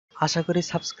আশা করি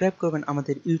সাবস্ক্রাইব করবেন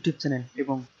আমাদের ইউটিউব চ্যানেল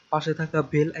এবং পাশে থাকা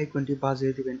বেল আইকনটি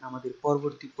বাজিয়ে দিবেন আমাদের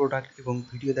পরবর্তী প্রোডাক্ট এবং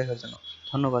ভিডিও দেখার জন্য।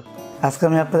 ধন্যবাদ। আজকে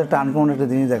আমি আপনাদের একটা আনকমন একটা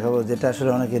জিনিস দেখাবো, যেটা আসলে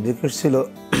অনেকে রিকোয়েস্ট ছিল,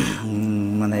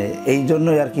 মানে এই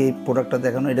জন্যই আর কি এই প্রোডাক্টটা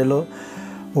দেখানো। এটা হলো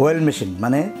অয়েল মেশিন,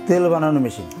 মানে তেল বানানো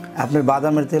মেশিন। আপনি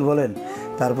বাদামের তেল বলেন,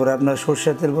 তারপরে আপনার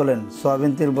সর্ষের তেল বলেন,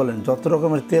 সয়াবিন তেল বলেন, যত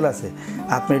রকমের তেল আছে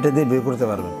আপনি এটা দিয়ে বের করতে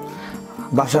পারবেন।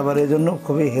 বাসা বাড়ির জন্য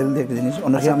খুবই হেলদি একটা জিনিস।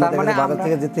 অনেকে আমরা বাজার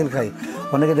থেকে যে তেল খাই,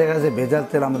 অনেকে দেখা যাচ্ছে ভেজাল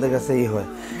তেল আমাদের কাছে এই হয়,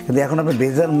 কিন্তু এখন আপনি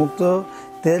ভেজাল মুক্ত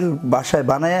তেল বাসায়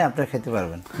বানায় আপনি খেতে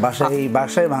পারবেন,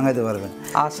 বাসায় ভাঙাইতে পারবেন।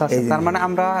 আচ্ছা, তার মানে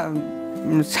আমরা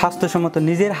স্বাস্থ্যসম্মত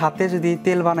নিজের হাতে যদি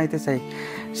তেল বানাইতে চাই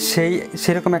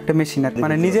সেরকম একটা মেশিন,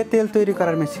 মানে নিজের তেল তৈরি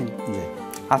করার মেশিন।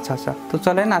 আচ্ছা, তো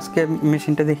চলেন আজকে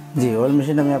মেশিনটা দেখি। জি, অয়েল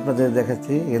মেশিন আমি আপনাদের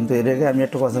দেখাচ্ছি, কিন্তু এর আগে আমি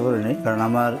একটা কথা বলে নিই, কারণ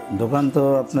আমার দোকান তো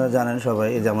আপনারা জানেন সবাই,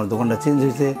 যে আমার দোকানটা চেঞ্জ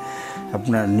হয়েছে।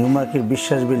 আপনার নিউ মার্কেট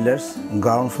বিশ্বাস বিল্ডার্স,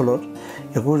 গ্রাউন্ড ফ্লোর,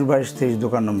 21, 22, 23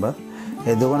 দোকান নম্বর।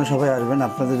 এই দোকানে সবাই আসবেন,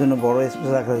 আপনাদের জন্য বড়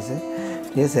স্পেস রাখা হয়েছে,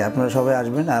 ঠিক আছে? আপনারা সবাই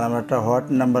আসবেন। আর আমার একটা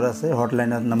নাম্বার আছে,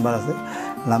 হটলাইনের নাম্বার আছে।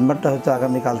 নাম্বারটা হয়তো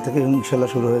আগামীকাল থেকে ইনশাল্লাহ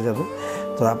শুরু হয়ে যাবে।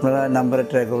 তো আপনারা নাম্বারে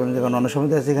ট্রাই করবেন, কারণ অনেক সময়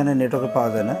আছে এখানে নেটওয়ার্কে পাওয়া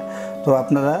যায় না। তো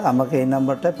আপনারা আমাকে এই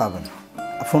নাম্বারটায় পাবেন,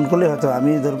 ফোন করলে হয়তো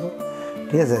আমি ধরবো,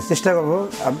 ঠিক আছে? চেষ্টা করবো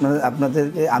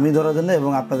আপনাদেরকে আমি ধরার জন্য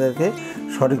এবং আপনাদেরকে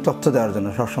সঠিক তথ্য দেওয়ার জন্য,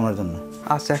 সবসময়ের জন্য।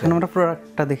 আচ্ছা, এখন আমরা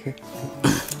প্রোডাক্টটা দেখি।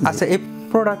 আচ্ছা, এই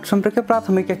প্রোডাক্ট সম্পর্কে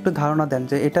প্রাথমিক একটু ধারণা দেন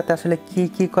যে এটাতে আসলে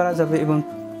কি করা যাবে এবং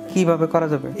কিভাবে করা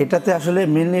যাবে। এটাতে আসলে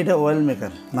মেনলি এটা অয়েল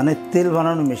মেকার, মানে তেল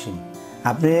বানানো মেশিন।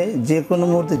 আপনি যে কোনো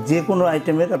মুহূর্তে যে কোনো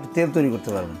আইটেমের আপনি তেল তৈরি করতে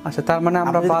পারবেন। আচ্ছা, তার মানে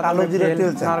আমরা বাদামের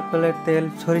তেল, নারকেলের তেল,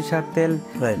 সরিষার তেল,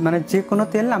 মানে যে কোনো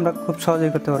তেল আমরা খুব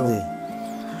সহজেই করতে পারবো।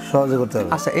 সহজে করতে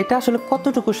পারবেন। আচ্ছা, এটা আসলে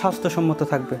কতটুকু স্বাস্থ্যসম্মত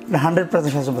থাকবে?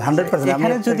 100% স্বাস্থ্যসম্মত, 100%।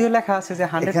 এখানে যদিও লেখা আছে যে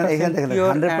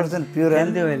 100% পিওর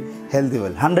হেলদি অয়েল,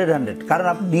 100। কারণ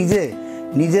আপনি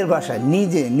নিজের বাসায়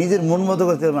নিজের মন মতো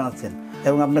করে তেল বানাচ্ছেন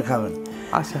এবং আপনি খাবেন।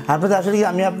 আচ্ছা, আপনাদের আসলে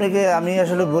আমি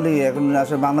আসলে বলি, এখন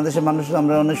আসলে বাংলাদেশের মানুষ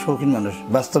আমরা অনেক শৌখিন মানুষ,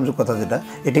 বাস্তব কথা যেটা,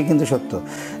 এটাই কিন্তু সত্য,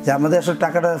 যে আমাদের আসলে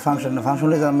টাকাটা ফাংশন না, ফাংশন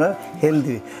হলে আমরা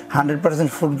হেলদি 100%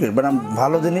 ফুড গ্রেড, মানে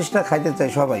ভালো জিনিসটা খাইতে চাই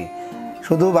সবাই,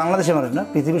 শুধু বাংলাদেশের মানুষ না,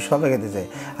 পৃথিবীর সবাই খেতে চায়।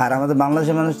 আর আমাদের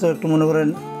বাংলাদেশের মানুষ তো একটু মনে করেন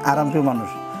আরামপ্রিয় মানুষ,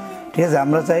 ঠিক আছে?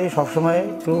 আমরা চাই সবসময়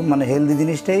একটু মানে হেলদি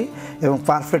জিনিসটাই এবং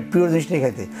পারফেক্ট পিওর জিনিসটাই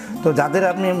খাইতে। তো যাদের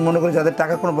আপনি মনে করেন যাদের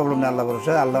টাকা কোনো প্রবলেম নেই, আল্লাহ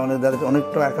ভরসা, আল্লাহ যাদের অনেক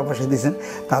টাকা পয়সা দিয়েছেন,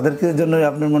 তাদেরকে জন্য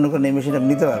আপনি মনে করেন এই মেশিনটা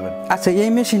নিতে পারবেন। আচ্ছা, এই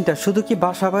মেশিনটা শুধু কি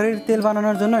বাসা বাড়ির তেল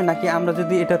বানানোর জন্য, নাকি আমরা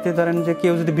যদি এটাতে ধরেন যে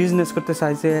কেউ যদি বিজনেস করতে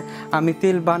চায় যে আমি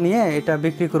তেল বানিয়ে এটা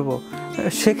বিক্রি করব,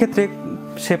 সেক্ষেত্রে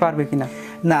সে পারবে কিনা?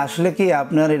 না, আসলে কি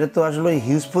আপনার এটা তো আসলে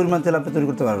হিউজ পরিমাণ তেল আপনি তৈরি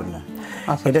করতে পারবেন না।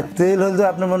 এটা তেল হলে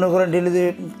আপনি মনে করেন ডেলি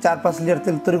 4-5 লিটার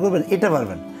তেল তৈরি করবেন, এটা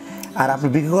পারবেন। আর আপনি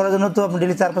বিক্রি করার জন্য তো আপনি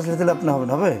ডেলি 4-5 লিটার তেল আপনি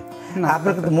হবে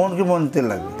আপনার কিন্তু মন তেল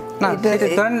লাগবে না।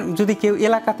 ধরেন যদি কেউ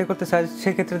এলাকাতে করতে চায়,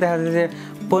 সেক্ষেত্রে দেখা যায় যে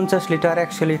 50 লিটার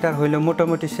 100 লিটার হইলে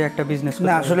মোটামুটি সে একটা বিজনেস।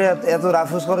 না, আসলে এত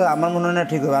রাফুজ করে আমার মনে হয় না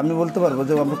ঠিক হবে। আমি বলতে পারবো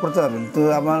যে আপনি করতে পারবেন, তো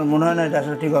আমার মনে হয় না এটা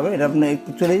আসলে ঠিক হবে। এটা আপনি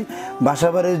অ্যাকচুয়ালি বাসা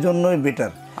বাড়ির জন্যই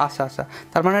বেটার। আচ্ছা,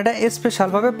 তার মানে এটা স্পেশাল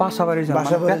ভাবে বাসা বাড়ির জন্য,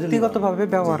 ব্যক্তিগতভাবে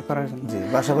ব্যবহার করার জন্য। জি,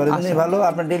 বাসা বাড়ির জন্যই ভালো।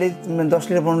 আপনি ডেলি 10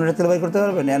 লিটার 15 লিটার তেল বাই করতে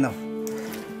পারবেন, এনাফ।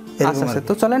 আচ্ছা,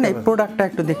 তো চলেন এই প্রোডাক্টটা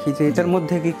একটু দেখি যে এটার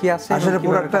মধ্যে কি আছে। আসলে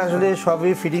প্রোডাক্টটা আসলে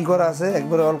সবই ফিটিং করা আছে,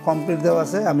 একবারে অল কমপ্লিট দেওয়া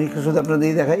আছে। আমি শুধু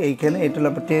আপনাদের দেখাই, এইখানে এটা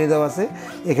আপনার টেনে দেওয়া আছে।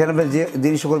 এখানে আপনি যে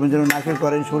জিনিস করবেন, যেন নারকেল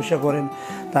করেন, সরষে করেন,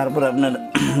 তারপর আপনার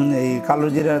এই কালো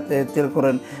জিরা তেল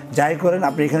করেন, যাই করেন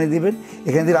আপনি এখানে দিবেন,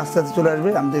 এখানে দিয়ে আস্তে আস্তে চলে আসবে।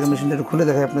 আমি মেশিনটা একটু খুলে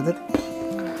দেখাই আপনাদের।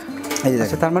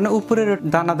 আচ্ছা, তার মানে উপরের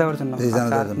দানা দেওয়ার জন্য,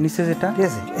 নিচে যেটা, ঠিক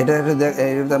আছে?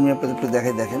 এটা আমি আপনাদের একটু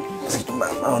দেখাই, দেখেন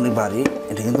অনেক ভারী,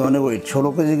 এটা কিন্তু অনেক ওয়েট,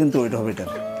 16 কেজি কিন্তু ওয়েট হবে এটা।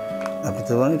 আপনি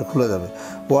তো এটা খুলে যাবে,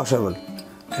 ওয়াশেবল,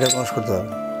 এটা ওয়াশ করতে হবে।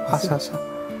 আচ্ছা,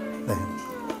 দেখেন।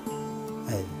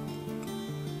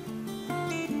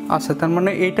 আচ্ছা, তার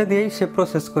মানে এইটা দিয়েই সে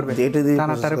প্রসেস করবে, এটা দিয়ে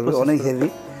অনেক হেভি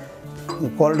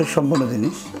কোয়ালিটি সম্পন্ন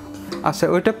জিনিস। আচ্ছা,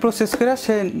 ওইটা প্রসেস করে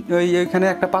সে ওইখানে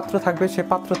একটা পাত্র থাকবে, সে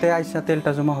পাত্রতে আইসা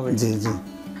তেলটা জমা হবে। জি।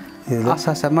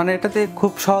 আচ্ছা, মানে এটাতে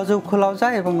খুব সহজেও খোলাও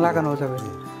যায় এবং লাগানো যাবে।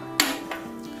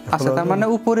 আচ্ছা, তার মানে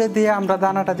উপরে দিয়ে আমরা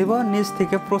দানাটা দিব, নিচ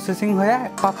থেকে প্রসেসিং হয়ে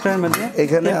পাত্রের মধ্যে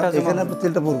এখানে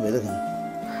তেলটা পড়বে, দেখেন।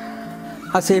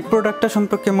 আচ্ছা, এই প্রোডাক্টটা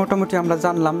সম্পর্কে মোটামুটি আমরা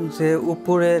জানলাম যে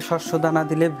উপরে শস্য দানা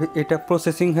দিলে এটা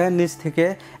প্রসেসিং হয়ে নিচ থেকে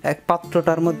এক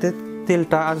পাত্রটার মধ্যে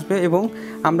তেলটা আসবে এবং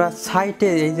আমরা সাইডে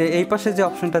এই পাশে যে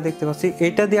অপশনটা দেখতে পাচ্ছি,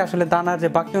 এইটা দিয়ে আসলে দানার যে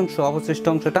বাকি অংশ, অবশিষ্ট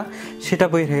অংশটা, সেটা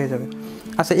বের হয়ে যাবে।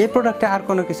 আচ্ছা, এই প্রোডাক্টে আর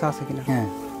কোনো কিছু আছে কিনা? হ্যাঁ,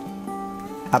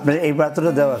 আপনার এই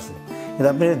পাত্রটা দেওয়া আছে, কিন্তু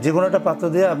আপনি যে কোনো একটা পাত্র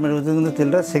দিয়ে আপনার কিন্তু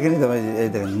তেলটা সেকেন্ডে দেওয়া, এই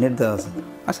দেখেন নেট দেওয়া আছে।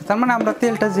 আচ্ছা, তার মানে আমরা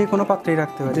তেলটা যে কোনো পাত্রেই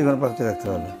রাখতে পারি, যে কোনো পাত্রে রাখতে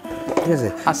পারবেন। ঠিক আছে।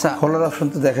 আচ্ছা খোলার অপশন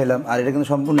তো দেখাইলাম, আর এটা কিন্তু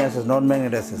সম্পূর্ণ অ্যাসেস, নন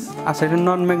ম্যাগনেট অ্যাসেস। আচ্ছা এটা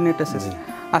নন ম্যাগনেট অ্যাসেস।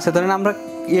 আচ্ছা ধরেন আমরা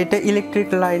এটা ইলেকট্রিক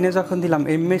লাইনে যখন দিলাম,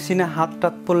 এই মেশিনে হাত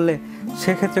টাত পড়লে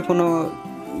সেক্ষেত্রে কোনো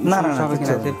না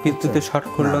বিদ্যুতে শর্ট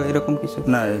করলো এরকম কিছু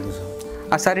না।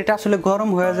 আচ্ছা আর এটা আসলে গরম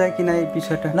হয়ে যায় কিনা এই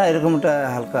বিষয়টা? না, এরকমটা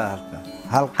হালকা হালকা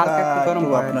হালকা একটু গরম,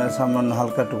 আপনার সামান্য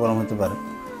হালকা একটু গরম হতে পারে।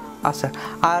 আচ্ছা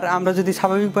আর আমরা যদি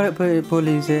স্বাভাবিকভাবে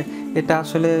বলি যে এটা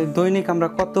আসলে দৈনিক আমরা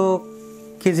কত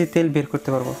কেজি তেল বের করতে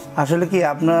পারবো? আসলে কি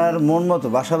আপনার মন মতো,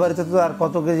 বাসা বাড়িতে তো আর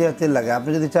কত কেজি আর তেল লাগে, আপনি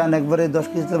যদি চান একবারে 10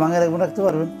 কেজি তেল ভাঙে রাখতে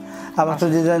পারবেন, আবার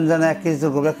যদি জানেন 1 কেজি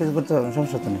তেল 1 কেজি করতে পারবেন,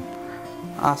 সমস্যা তো নেই।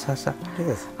 আচ্ছা আচ্ছা ঠিক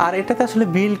আছে। আর এটাতে আসলে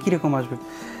বিল কীরকম আসবে?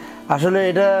 আসলে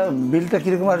এটা বিলটা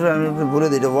কীরকম আসবে আমি বলে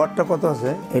দিই। এটা ওয়াটটা কত আছে,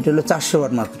 এটা হলো 400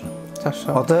 ওয়াট মাত্র। 400,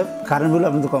 অতএব কারেন্ট বিল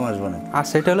আপনি তো কম আসবে না।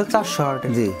 আচ্ছা এটা হলো 400 ওয়াট।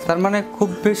 জি, তার মানে খুব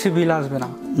বেশি বিল আসবে না।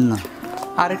 না।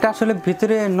 আর এটা আসলে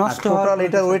ভিতরে নষ্ট হওয়ার,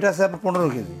 এটা ওয়েট আছে আপনার 15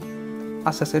 কেজি।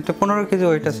 আচ্ছা আচ্ছা এটা 15 কেজি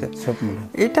ওয়েট আছে।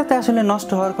 এটাতে আসলে নষ্ট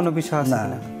হওয়ার কোনো বিষয় আছে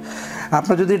না?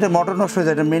 আপনার যদি এটা মোটর নষ্ট হয়ে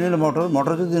যায়, এটা মেনুয়াল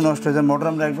মোটর যদি নষ্ট হয়ে যায়, মোটর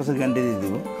আমরা 1 বছর গ্যারান্টি দিয়ে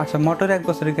দিব। আচ্ছা মোটর 1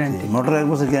 বছরের গ্যারান্টি? মোটর 1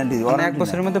 বছর গ্যারান্টি দিব। 1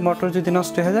 বছরের মধ্যে মোটর যদি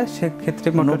নষ্ট হয়ে যায় সেক্ষেত্রে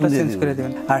মোটরটা চেঞ্জ করে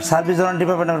দেবেন। আর সার্ভিস ওয়ারেন্টি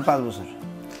পাবেন আমরা 5 বছর।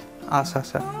 আচ্ছা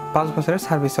আচ্ছা 5 বছরের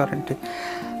সার্ভিস ওয়ারেন্টি।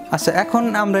 আচ্ছা এখন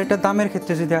আমরা এটা দামের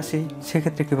ক্ষেত্রে যদি আসি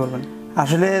সেক্ষেত্রে কি বলবেন?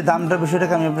 আসলে দামটার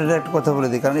বিষয়টাকে আমি আপনাদের একটা কথা বলে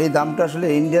দিই, কারণ এই দামটা আসলে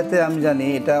ইন্ডিয়াতে আমি জানি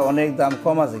এটা অনেক দাম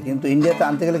কম আছে, কিন্তু ইন্ডিয়াতে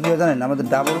আনতে গেলে কী হয় জানেন, আমাদের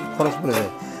ডাবল খরচ পড়ে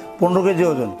যায়। 15 কেজি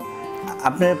ওজন,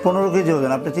 আপনি 15 কেজি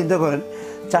ওজন, আপনি চিন্তা করেন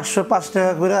 405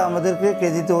 টাকা করে আমাদেরকে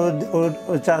কেজিতে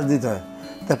চার্জ দিতে হয়।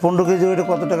 তা 15 কেজি ওইটা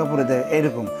কত টাকা পড়ে দেয়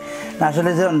এরকম। আসলে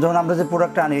যখন আমরা যে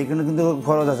প্রোডাক্টটা আনি এখানে কিন্তু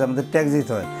খরচ আছে, আমাদের ট্যাক্স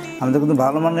দিতে হয়, আমাদের কিন্তু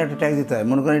ভালো মানের একটা ট্যাক্স দিতে হয়।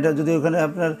 মনে করেন এটা যদি ওখানে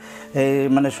আপনার এই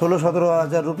মানে 16-17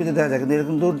 হাজার রুপিতে দেওয়া যায়, কিন্তু এটা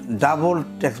কিন্তু ডাবল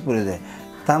ট্যাক্স পড়ে যায়।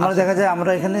 তার মানে দেখা যায় আমরা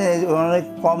এখানে অনেক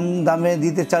কম দামে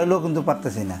দিতে চাইলেও কিন্তু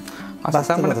পারতেছি না।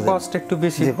 কস্ট একটু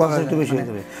বেশি হয়ে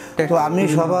যাবে। তো আমি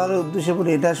সবার উদ্দেশ্যে বলি,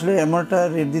 এটা আসলে এমন একটা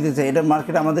রেট দিতে চাই, এটা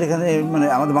মার্কেট আমাদের এখানে মানে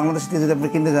আমাদের বাংলাদেশ থেকে যদি আপনি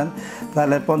কিনতে যান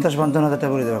তাহলে 50-55 হাজার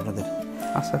টাকা পড়ে যাবে আপনাদের।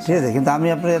 আচ্ছা ঠিক আছে, কিন্তু আমি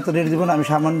আপনার এত রেট দিব না, আমি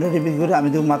সামান্য রেটে বিক্রি করি, আমি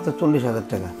দেবো মাত্র 40,000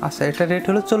 টাকা। আচ্ছা এটা রেট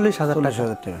হলো 40,000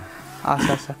 টাকা।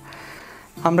 আচ্ছা আচ্ছা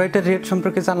আমরা এটা রেট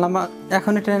সম্পর্কে জানলাম,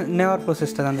 এখন এটা নেওয়ার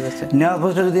প্রসেসটা জানতে চাচ্ছি। নেওয়ার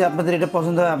প্রসেসটা যদি আপনাদের এটা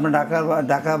পছন্দ হয়, আপনার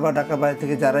ঢাকা বাইরে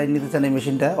থেকে যারাই নিতে চান এই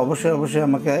মেশিনটা, অবশ্যই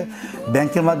আমাকে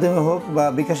ব্যাংকের মাধ্যমে হোক বা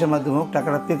বিকাশের মাধ্যমে হোক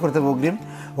টাকাটা পে করতে হবে,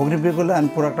 অগ্রিম পে করলে আমি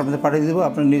প্রোডাক্ট আপনাদের পাঠিয়ে দেবো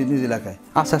আপনার নিজ এলাকায়।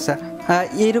 আচ্ছা আচ্ছা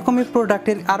এইরকমই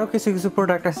প্রোডাক্টের আরও কিছু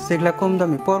প্রোডাক্ট আছে যেগুলো কম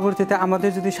দামি, পরবর্তীতে আমাদের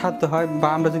যদি সাধ্য হয় বা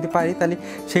আমরা যদি পারি তাহলে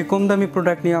সেই কম দামি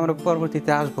প্রোডাক্ট নিয়ে আমরা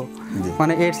পরবর্তীতে আসবো,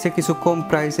 মানে এর চেয়ে কিছু কম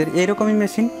প্রাইসের এরকমই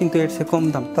মেশিন কিন্তু এর চেয়ে কম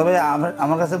দাম। তবে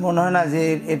আমার কাছে মনে হয় না যে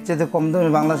এর চেয়ে কম দামে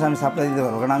বাংলাদেশে আমি সাপ্লাই দিতে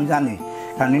পারবো, কারণ আমি জানি,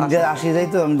 কারণ ইন্ডিয়া আসি যাই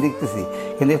তো আমি দেখতেছি,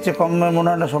 কিন্তু এর চেয়ে কম মনে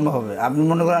হয় না সম্ভব হবে। আপনি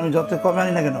মনে করেন আমি যত কমে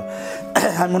আনি না কেন,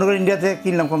 আমি মনে করি ইন্ডিয়া থেকে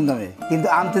কিনলাম কম দামে, কিন্তু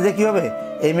আনতে যে কী হবে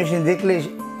এই মেশিন দেখলেই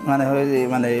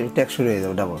মানে ট্যাক্স শুরু হয়ে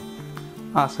যাবে ডাবল।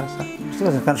 আচ্ছা আচ্ছা বুঝতে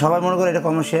পারছেন, কারণ সবাই মনে করে এটা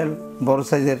কমার্শিয়াল বড়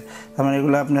সাইজের, তার মানে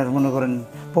এগুলো আপনার মনে করেন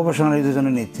প্রফেশনাল ইউজের জন্য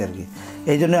নিচ্ছে আর কি,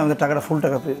 এই জন্যই আমাদের টাকাটা ফুল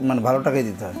টাকা মানে ভালো টাকাই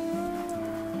দিতে হয়।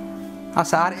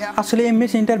 আচ্ছা আর আসলে এই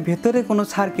মেশিনটার ভেতরে কোনো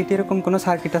সার্কিট এরকম কোনো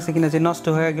সার্কিট আছে কিনা যে নষ্ট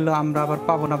হয়ে গেল আমরা আবার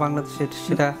পাবো না বাংলাদেশে?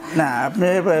 সেটা না, আপনি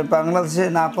বাংলাদেশে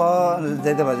না পাওয়া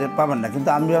যেতে পারে, পাবেন না, কিন্তু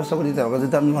আমি ব্যবস্থা করে দিতে পারবো,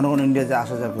 যেহেতু আমি ঘন ইন্ডিয়াতে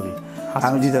আসা যাওয়া করি,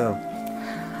 আমি দিতে পারবো।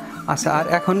 আচ্ছা আর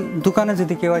এখন দোকানে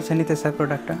যদি কেউ এসে নিতে চায়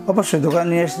প্রোডাক্টটা? অবশ্যই দোকানে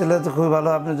নিয়ে আসতে তো খুবই ভালো।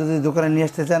 আপনি যদি দোকানে নিয়ে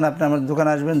আসতে চান আপনি আমার দোকানে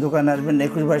আসবেন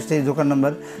 21-22 দোকান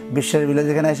নাম্বার, বিশ্বাস ভিলেজ,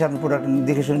 যেখানে এসে আপনি প্রোডাক্ট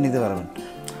দেখে শুনে নিতে পারবেন।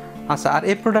 আচ্ছা আর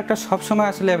এই প্রোডাক্টটা সবসময়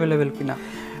আসলে অ্যাভেলেবেল কিনা?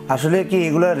 আসলে কি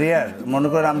এগুলো রেয়ার,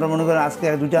 আমরা মনে করেন আজকে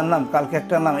 2টা আনলাম কালকে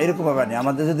 1টা আনলাম এরকম ব্যাপার নেই,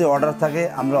 আমাদের যদি অর্ডার থাকে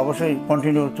আমরা অবশ্যই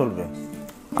কন্টিনিউ চলবে।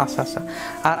 আচ্ছা আচ্ছা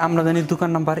আর আমরা জানি দোকান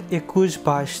number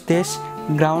 21-22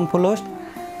 ground floor,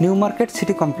 new market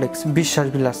city complex, বিশ্বাস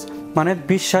বিলাস, মানে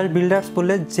বিশ্বাস বিল্ডার্স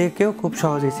বললে যে কেউ খুব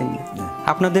সহজেই চিনবে।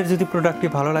 আপনাদের যদি প্রোডাক্টটি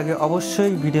ভালো লাগে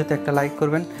অবশ্যই ভিডিওতে একটা লাইক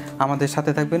করবেন, আমাদের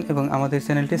সাথে থাকবেন এবং আমাদের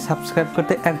চ্যানেলটি সাবস্ক্রাইব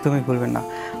করতে একদমই ভুলবেন না।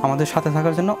 আমাদের সাথে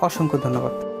থাকার জন্য অসংখ্য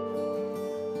ধন্যবাদ।